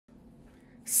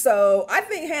So I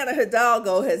think Hannah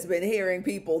Hidalgo has been hearing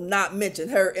people not mention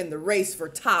her in the race for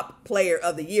top player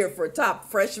of the year, for top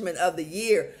freshman of the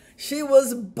year. She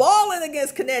was balling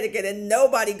against Connecticut, and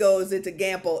nobody goes into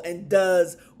Gamble and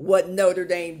does what Notre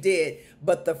Dame did.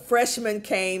 But the freshman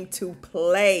came to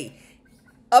play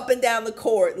up and down the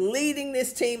court, leading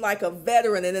this team like a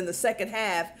veteran. And in the second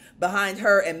half, behind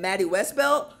her and Maddie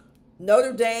Westbelt,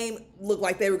 Notre Dame looked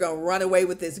like they were going to run away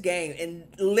with this game, and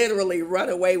literally run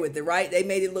away with it, right? They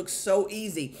made it look so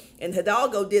easy. And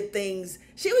Hidalgo did things.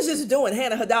 She was just doing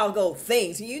Hannah Hidalgo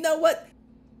things. And you know what?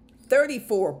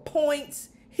 34 points,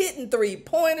 hitting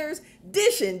three-pointers,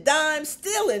 dishing dimes,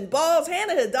 stealing balls.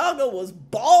 Hannah Hidalgo was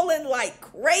balling like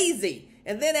crazy.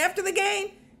 And then after the game,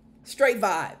 straight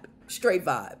vibe. Straight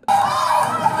vibe.